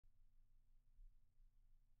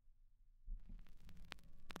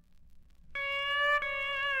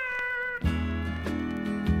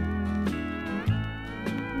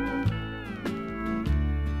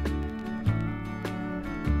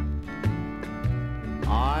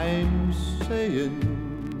I'm saying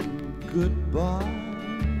goodbye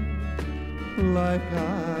like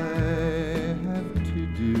I have to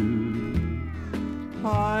do.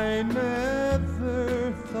 I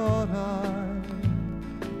never thought I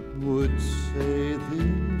would say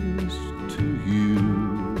this to you,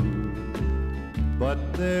 but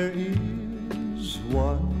there is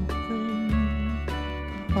one thing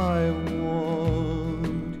I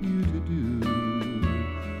want you to do.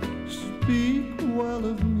 Speak well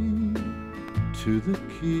of me to the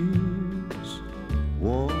kids,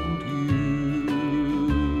 won't you?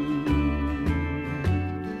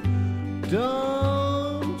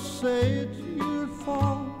 Don't say it's your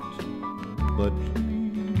fault, but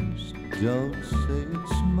please don't say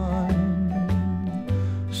it's mine.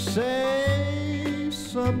 Say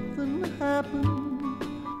something happened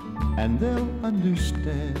and they'll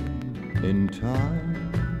understand in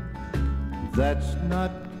time. That's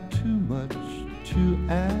not too much to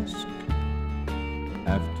ask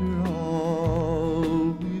after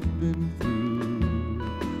all we've been through.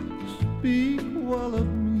 Speak well of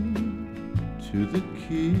me to the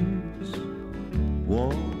kids,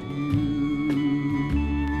 won't you?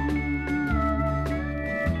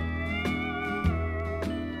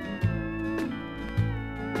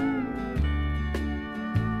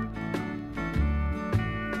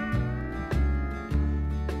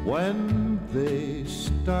 When they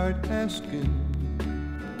start asking,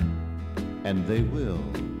 and they will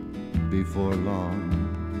before long,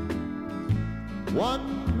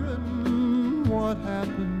 wondering what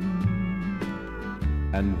happened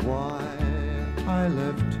and why I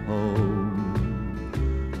left home,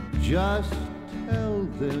 just tell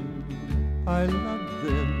them I love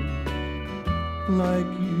them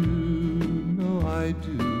like you know I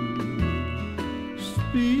do.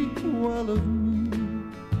 Speak well of me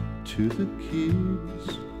to the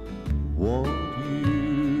kids, won't you?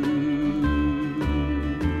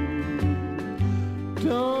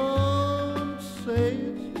 Don't say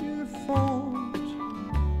it's your fault,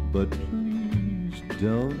 but please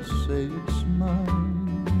don't say it's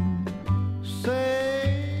mine.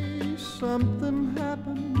 Say something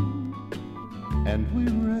happened and we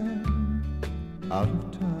ran out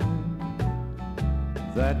of time.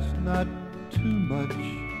 That's not too much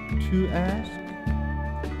to ask.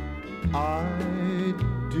 I'd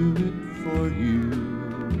do it for you.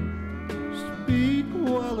 Speak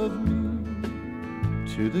well of me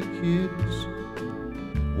to the kids,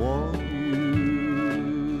 won't